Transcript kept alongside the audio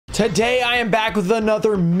Today I am back with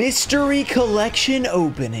another mystery collection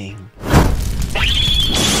opening.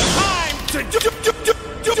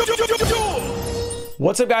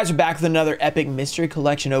 What's up, guys? We're back with another epic mystery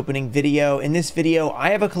collection opening video. In this video, I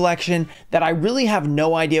have a collection that I really have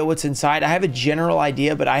no idea what's inside. I have a general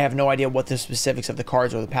idea, but I have no idea what the specifics of the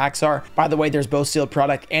cards or the packs are. By the way, there's both sealed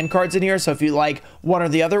product and cards in here, so if you like one or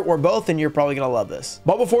the other or both, then you're probably gonna love this.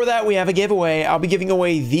 But before that, we have a giveaway. I'll be giving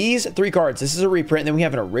away these 3 cards. This is a reprint, then we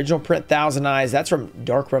have an original print Thousand Eyes. That's from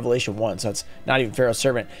Dark Revelation 1, so it's not even Pharaoh's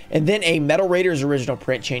Servant. And then a Metal Raiders original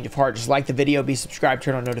print Change of Heart. Just like the video, be subscribed,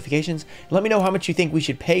 turn on notifications. Let me know how much you think we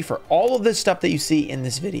should pay for all of this stuff that you see in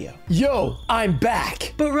this video. Yo, I'm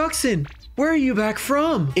back. But Ruxin, where are you back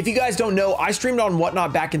from? If you guys don't know, I streamed on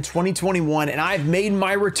Whatnot back in 2021, and I've made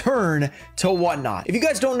my return to Whatnot. If you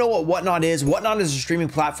guys don't know what Whatnot is a streaming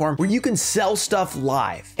platform where you can sell stuff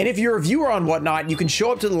live. And if you're a viewer on Whatnot, you can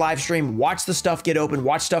show up to the live stream, watch the stuff get opened,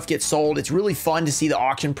 watch stuff get sold. It's really fun to see the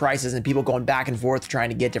auction prices and people going back and forth trying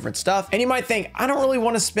to get different stuff. And you might think, I don't really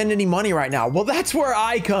want to spend any money right now. Well, that's where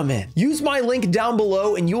I come in. Use my link down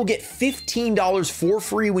below and you will get $15 for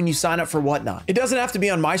free when you sign up for Whatnot. It doesn't have to be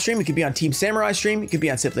on my stream. It could be on Team Samurai stream. It could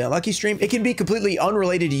be on Simply Unlucky stream. It can be completely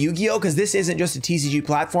unrelated to Yu-Gi-Oh, because this isn't just a TCG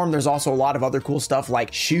platform. There's also a lot of other cool stuff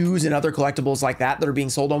like shoes and other collectibles like that are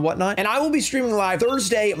being sold on Whatnot. And I will be streaming live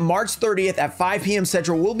Thursday, March 30th at 5 p.m.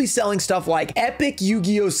 Central. We'll be selling stuff like epic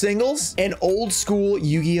Yu-Gi-Oh singles and old school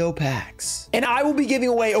Yu-Gi-Oh packs. And I will be giving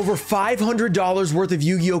away over $500 worth of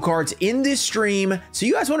Yu-Gi-Oh cards in this stream. So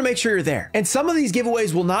you guys want to make sure you're there. And some of these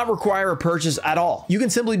giveaways will not require a purchase at all. You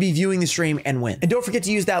can simply be viewing the stream and win. And don't forget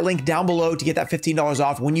to use that link down below to get that $15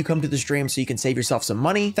 off when you come to the stream so you can save yourself some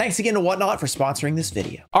money. Thanks again to Whatnot for sponsoring this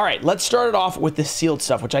video. All right, let's start it off with the sealed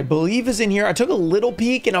stuff, which I believe is in here. I took a little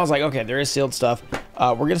peek and I was like, okay, there is sealed stuff.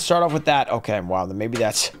 We're gonna start off with that. Okay, wow, then maybe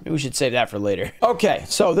we should save that for later. Okay,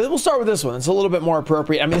 so we'll start with this one. It's a little bit more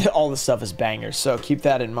appropriate. I mean, all this stuff is bangers, so keep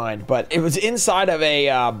that in mind. But it was inside of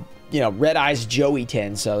a you know, Red Eyes Joey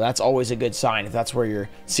tin, so that's always a good sign if that's where your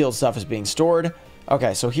sealed stuff is being stored.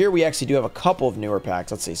 Okay, so here we actually do have a couple of newer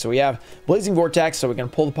packs. Let's see. So we have Blazing Vortex, so we can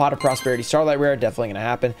pull the Pot of Prosperity Starlight Rare, definitely going to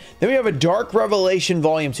happen. Then we have a Dark Revelation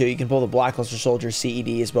Volume 2. You can pull the Blackluster Soldier, CED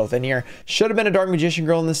is both in here. Should have been a Dark Magician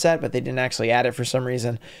Girl in the set, but they didn't actually add it for some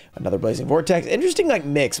reason. Another Blazing Vortex. Interesting, like,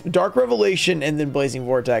 mix. Dark Revelation and then Blazing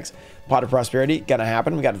Vortex. Pot of Prosperity, gonna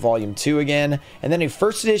happen. We got Volume 2 again. And then a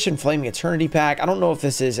first edition Flaming Eternity pack. I don't know if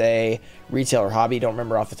this is a retail or hobby. Don't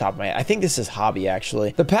remember off the top of my head. I think this is hobby,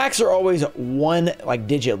 actually. The packs are always one, like,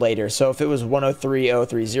 digit later. So if it was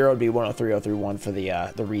 103030, it'd be 103031 for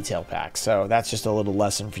the retail pack. So that's just a little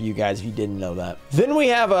lesson for you guys if you didn't know that. Then we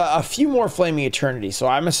have a few more Flaming Eternity. So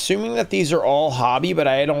I'm assuming that these are all hobby, but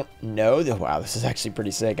I don't know. Wow, this is actually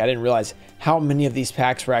pretty sick. I didn't realize how many of these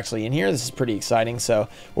packs were actually in here. This is pretty exciting. So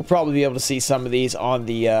we'll probably be able to see some of these on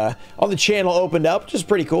the channel opened up, which is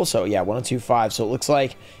pretty cool. So yeah, 1025. So it looks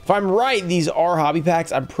like, if I'm right, these are hobby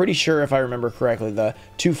packs. I'm pretty sure, if I remember correctly, the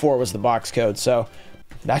 24 was the box code. So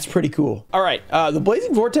that's pretty cool. All right, the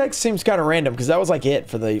Blazing Vortex seems kind of random because that was like it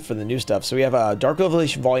for the new stuff. So we have a Dark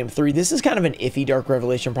Revelation Volume 3. This is kind of an iffy Dark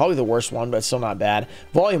Revelation, probably the worst one, but still not bad.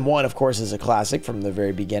 Volume 1, of course, is a classic from the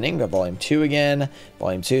very beginning. Got Volume 2 again,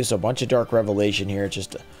 Volume 2. So a bunch of Dark Revelation here.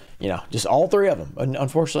 Just you know, just all 3 of them.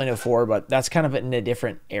 Unfortunately, no 4, but that's kind of in a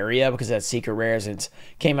different area because that's Secret Rares. It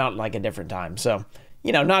came out in like a different time. So,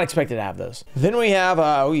 you know, not expected to have those. Then we have,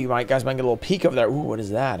 you guys might get a little peek over there. Ooh, what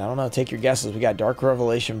is that? I don't know. Take your guesses. We got Dark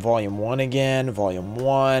Revelation Volume 1 again. Volume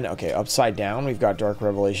 1. Okay, upside down, we've got Dark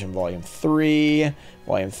Revelation Volume 3.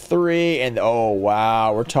 Volume 3, and oh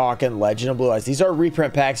wow, we're talking Legend of Blue Eyes. These are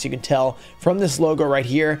reprint packs. You can tell from this logo right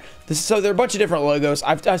here. So there are a bunch of different logos.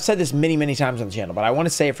 I've said this many times on the channel, but I want to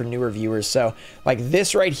say it for newer viewers. So like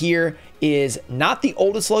this right here is not the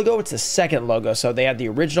oldest logo, it's the second logo. So they had the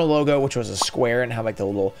original logo, which was a square and had like the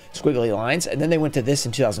little squiggly lines, and then they went to this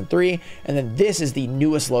in 2003, and then this is the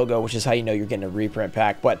newest logo, which is how you know you're getting a reprint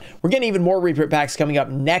pack. But we're getting even more reprint packs coming up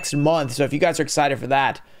next month, so if you guys are excited for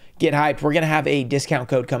that, get hyped. We're going to have a discount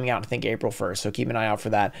code coming out, I think, April 1st. So keep an eye out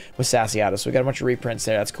for that with Sassiato. So we got a bunch of reprints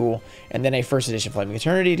there. That's cool. And then a first edition Flaming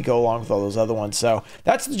Eternity to go along with all those other ones. So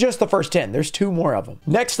that's just the first 10. There's 2 more of them.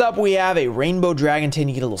 Next up, we have a Rainbow Dragon tin.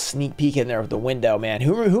 You get a little sneak peek in there with the window, man.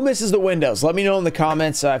 Who misses the windows? Let me know in the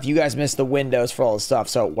comments if you guys missed the windows for all this stuff.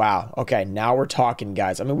 So, wow. Okay, now we're talking,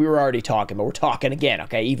 guys. I mean, we were already talking, but we're talking again.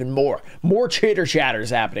 Okay, even more. More chitter chatter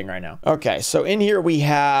is happening right now. Okay, so in here we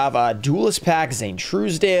have Duelist Pack, Zane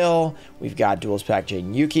Truesdale, Clarksville. We've got Duels Pack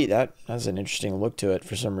Jaden Yuki. That has an interesting look to it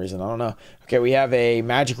for some reason. I don't know. Okay, we have a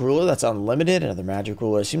Magic Ruler that's unlimited. Another Magic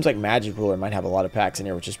Ruler. It seems like Magic Ruler might have a lot of packs in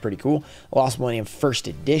here, which is pretty cool. Lost Millennium First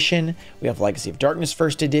Edition. We have Legacy of Darkness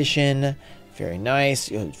First Edition. Very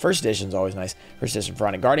nice. First edition is always nice. First edition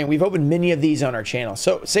Pharaonic Guardian. We've opened many of these on our channel.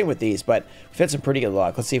 So same with these, but we've had some pretty good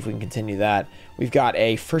luck. Let's see if we can continue that. We've got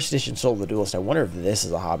a first edition Soul of the Duelist. I wonder if this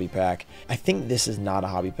is a hobby pack. I think this is not a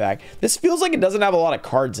hobby pack. This feels like it doesn't have a lot of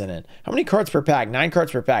cards in it. How many cards per pack? 9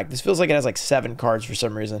 cards per pack. This feels like it has like 7 cards for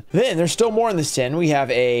some reason. Then there's still more in this tin. We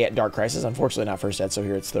have a Dark Crisis. Unfortunately not first ed, so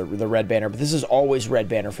here it's the red banner. But this is always red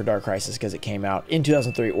banner for Dark Crisis because it came out in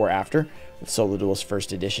 2003 or after. Soul of the Duelist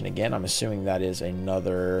first edition again. I'm assuming that is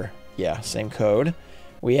another, yeah, same code.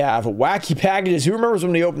 We have wacky packages. Who remembers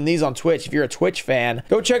when we opened these on Twitch? If you're a Twitch fan,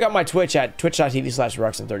 go check out my Twitch at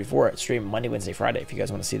twitch.tv/Ruxin34. Stream Monday, Wednesday, Friday if you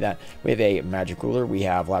guys want to see that. We have a Magic Ruler. We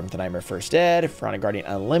have Labyrinth of Nightmare First Ed, Pharaonic Guardian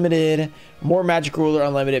Unlimited, more Magic Ruler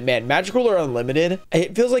Unlimited. Man, Magic Ruler Unlimited,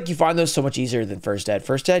 it feels like you find those so much easier than First Ed.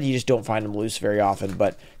 First Ed, you just don't find them loose very often,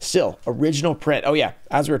 but still, original print. Oh yeah,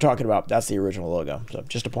 as we were talking about, that's the original logo. So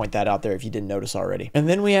just to point that out there if you didn't notice already. And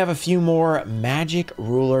then we have a few more Magic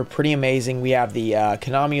Ruler. Pretty amazing. We have the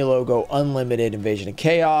Konami logo, Unlimited, Invasion of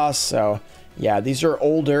Chaos. So yeah, these are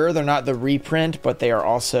older. They're not the reprint, but they are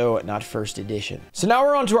also not first edition. So now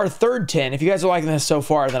we're on to our third tin. If you guys are liking this so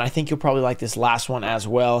far, then I think you'll probably like this last one as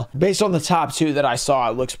well. Based on the top 2 that I saw,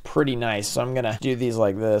 it looks pretty nice. So I'm gonna do these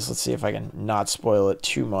like this. Let's see if I can not spoil it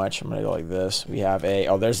too much. I'm gonna go like this. We have a,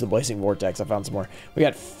 oh, there's the Blazing Vortex. I found some more. We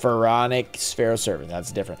got Pharaonic Pharaoh Servant.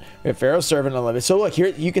 That's different. We have Pharaoh Servant Unlimited. So look, here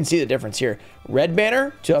you can see the difference here. Red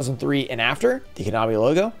banner, 2003 and after. The Konami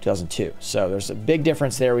logo, 2002. So there's a big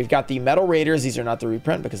difference there. We've got the Metal Raiders. These are not the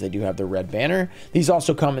reprint because they do have the red banner. These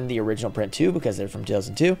also come in the original print too because they're from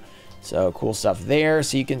 2002. So cool stuff there.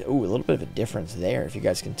 So you can, ooh, a little bit of a difference there if you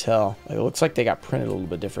guys can tell. Like, it looks like they got printed a little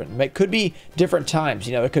bit different. It could be different times.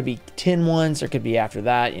 You know, there could be tin ones. There could be after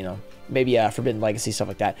that, you know. Maybe Forbidden Legacy, stuff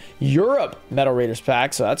like that. Europe Metal Raiders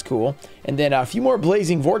pack, so that's cool. And then a few more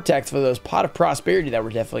Blazing Vortex for those Pot of Prosperity that we're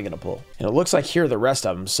definitely going to pull. And it looks like here are the rest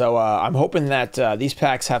of them. So I'm hoping that these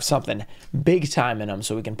packs have something big time in them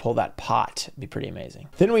so we can pull that pot. It'd be pretty amazing.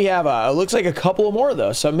 Then we have, it looks like a couple of more of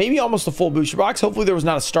those. So maybe almost a full booster box. Hopefully there was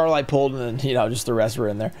not a Starlight pulled and then, you know, just the rest were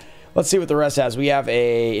in there. Let's see what the rest has. We have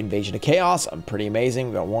a Invasion of Chaos. Pretty amazing.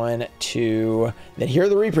 We got 1, 2. Then here are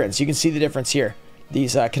the reprints. You can see the difference here.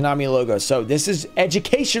 These Konami logos. So this is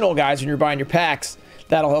educational, guys, when you're buying your packs.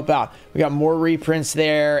 That'll help out. We got more reprints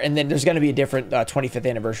there, and then there's going to be a different 25th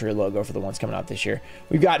anniversary logo for the ones coming out this year.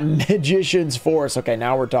 We've got Magician's Force. Okay,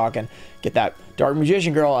 now we're talking. Get that Dark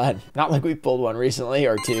Magician Girl. Not like we pulled one recently,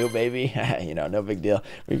 or 2, maybe. You know, no big deal.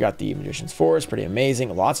 We've got the Magician's Force. Pretty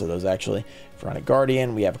amazing. Lots of those, actually. Pharaonic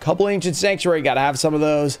Guardian. We have a couple Ancient Sanctuary. Got to have some of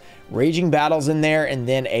those. Raging Battles in there, and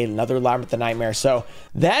then another Labyrinth of Nightmare. So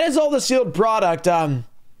that is all the sealed product.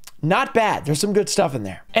 Not bad. There's some good stuff in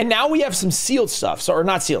there. And now we have some sealed stuff. So, or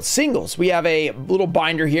not sealed, singles. We have a little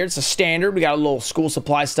binder here. It's a standard. We got a little school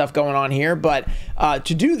supply stuff going on here. But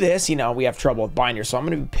to do this, you know, we have trouble with binders. So I'm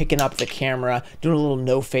going to be picking up the camera, doing a little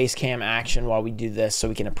no face cam action while we do this so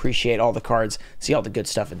we can appreciate all the cards, see all the good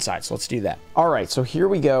stuff inside. So let's do that. All right, so here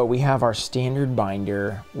we go. We have our standard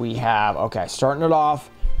binder. We have, okay, starting it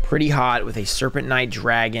off pretty hot with a Serpent Knight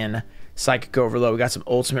Dragon, Psychic Overload. We got some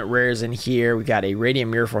ultimate rares in here. We got a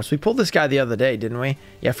Radiant Mirror Force. We pulled this guy the other day, didn't we?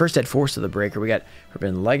 Yeah, first had Force of the Breaker. We got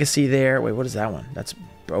Forbidden Legacy there. Wait, what is that one? That's,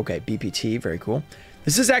 okay, BPT. Very cool.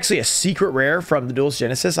 This is actually a secret rare from the Duelist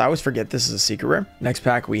Genesis. I always forget this is a secret rare. Next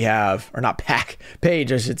pack we have, or not pack,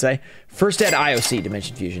 page I should say. First Ed IOC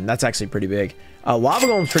Dimension Fusion. That's actually pretty big. Lava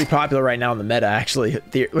Golem's pretty popular right now in the meta, actually,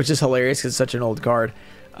 which is hilarious because it's such an old card.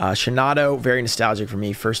 Shinado, very nostalgic for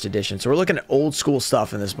me, first edition. So we're looking at old school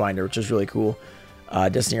stuff in this binder, which is really cool.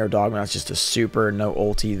 Destiny Arrow Dogma, it's just a super, no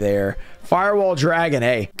ulti there. Firewall Dragon,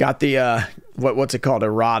 hey, got the, what's it called,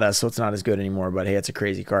 errata, so it's not as good anymore, but hey, it's a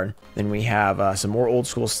crazy card. Then we have some more old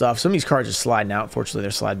school stuff. Some of these cards are sliding out. Fortunately, they're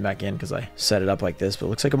sliding back in because I set it up like this, but it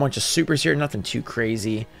looks like a bunch of supers here, nothing too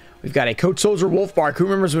crazy. We've got a Coach Soldier Wolfbark. Who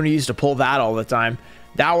remembers when we used to pull that all the time?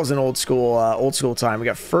 That was an old school time. We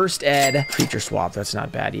got First Ed Creature Swap. That's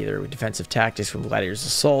not bad either. With Defensive Tactics from Gladiator's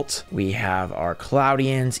Assault. We have our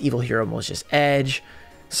Cloudians, Evil Hero Malicious Edge.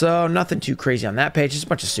 So nothing too crazy on that page. Just a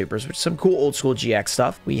bunch of supers, which is some cool old school GX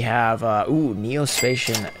stuff. We have Neo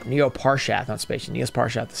Parshath, not Spatian. Neo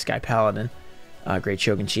Parshath, the Sky Paladin. Great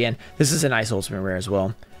Shogun Chien. This is a nice ultimate rare as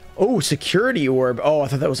well. Oh, Security Orb. Oh, I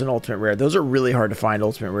thought that was an ultimate rare. Those are really hard to find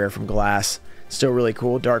ultimate rare from Glass. Still really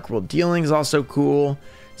cool. Dark World Dealing is also cool.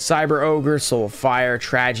 Cyber Ogre, Soul of Fire,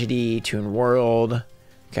 Tragedy, Toon World.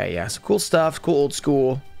 Okay, yeah, so cool stuff. Cool old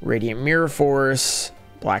school. Radiant Mirror Force.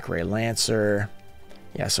 Black Ray Lancer.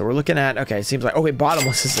 Yeah, so we're looking at... Okay, it seems like... Oh, wait,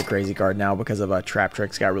 Bottomless is a crazy card now because of Trap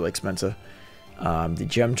Tricks. Got really expensive. The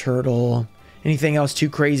Gem Turtle. Anything else too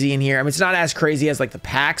crazy in here? I mean, it's not as crazy as, like, the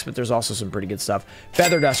packs, but there's also some pretty good stuff.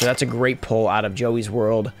 Feather Duster. That's a great pull out of Joey's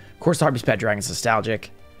World. Of course, the Harpy's Pet Dragon's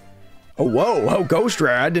nostalgic. Oh, whoa. Oh, Ghost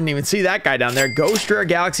Rare. I didn't even see that guy down there. Ghost Rare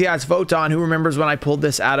Galaxy Eyes Photon. Who remembers when I pulled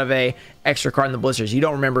this out of a extra card in the blisters? You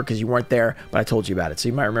don't remember because you weren't there, but I told you about it, so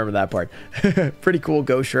you might remember that part. Pretty cool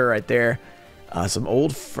Ghost Rare right there. Some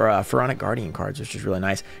old Pharaonic Guardian cards, which is really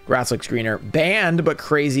nice. Grasslick Screener. Banned, but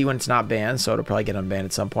crazy when it's not banned, so it'll probably get unbanned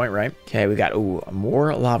at some point, right? Okay, we got, ooh,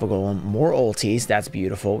 more Lava Golem, more Ultis. That's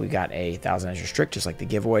beautiful. We got a Thousand Edge Restrict, just like the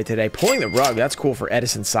giveaway today. Pulling the Rug. That's cool for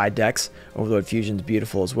Edison side decks. Overload Fusion's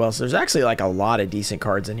beautiful as well. So there's actually like a lot of decent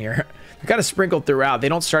cards in here. They're kind of sprinkled throughout. They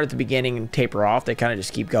don't start at the beginning and taper off. They kind of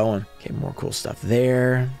just keep going. Okay, more cool stuff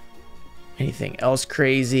there. Anything else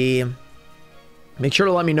crazy? Make sure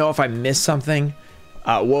to let me know if I missed something.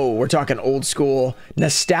 Whoa, we're talking old school.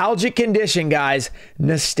 Nostalgic condition, guys.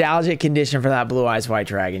 Nostalgic condition for that Blue Eyes White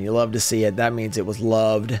Dragon. You love to see it. That means it was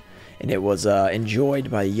loved and it was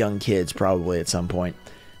enjoyed by young kids probably at some point.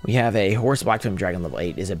 We have a Horse Black Flame Dragon level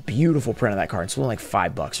 8. Is a beautiful print of that card. It's only like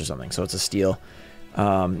 $5 or something, so it's a steal.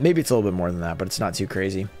 Maybe it's a little bit more than that, but it's not too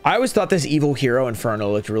crazy. I always thought this Evil Hero Inferno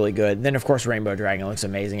looked really good. And then, of course, Rainbow Dragon looks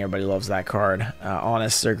amazing. Everybody loves that card.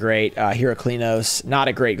 Honest, they're great. Heraclinos, not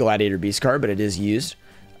a great Gladiator Beast card, but it is used.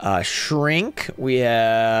 Shrink, we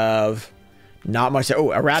have not much. Oh,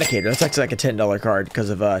 Eradicator. That's actually like a $10 card because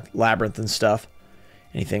of Labyrinth and stuff.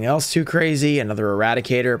 Anything else too crazy? Another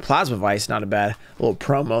Eradicator. Plasma Vice, not a bad little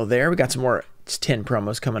promo there. We got some more 10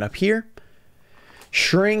 promos coming up here.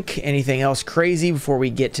 Shrink. Anything else crazy before we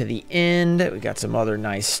get to the end? We got some other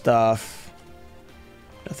nice stuff.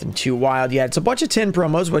 Nothing too wild yet. It's a bunch of 10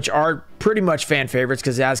 promos, which are pretty much fan favorites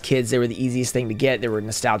because as kids, they were the easiest thing to get. They were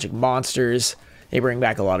nostalgic monsters. They bring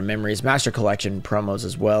back a lot of memories. Master Collection promos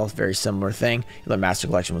as well. Very similar thing. The Master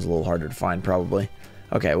Collection was a little harder to find probably.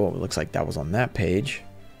 Okay, well, it looks like that was on that page.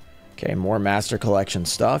 Okay, more Master Collection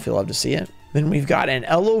stuff. You'll love to see it. Then we've got an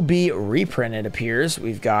LOB reprint, it appears.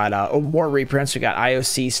 We've got more reprints. We got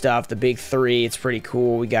IOC stuff, the big 3. It's pretty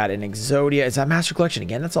cool. We got an Exodia. Is that Master Collection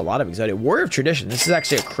again? That's a lot of Exodia. Warrior of Tradition. This is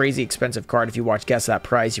actually a crazy expensive card. If you watch Guess That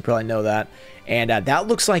Price, you probably know that. And that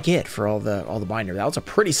looks like it for all the binder. That was a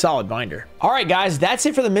pretty solid binder. All right, guys, that's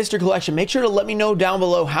it for the Mystery Collection. Make sure to let me know down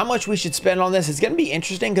below how much we should spend on this. It's going to be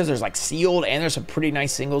interesting because there's like sealed and there's some pretty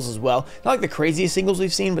nice singles as well. Not like the craziest singles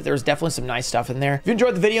we've seen, but there's definitely some nice stuff in there. If you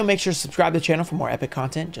enjoyed the video, make sure to subscribe to the channel for more epic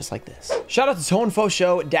content just like this. Shout out to Tone Fo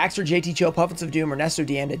Show, Daxter, JT Cho, Puffins of Doom, Ernesto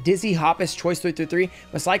Deanda, Dizzy, Hoppus, Choice 333,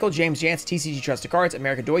 Macycle, James Jantz, TCG Trusted Cards,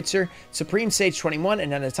 America Deutzer, Supreme Sage 21,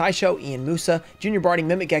 Ananda Tai Show, Ian Musa, Junior Barty,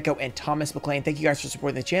 Mimic Gecko, and Thomas McLean. Thank you guys for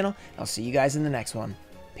supporting the channel. I'll see you guys in the next one.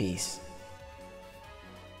 Peace.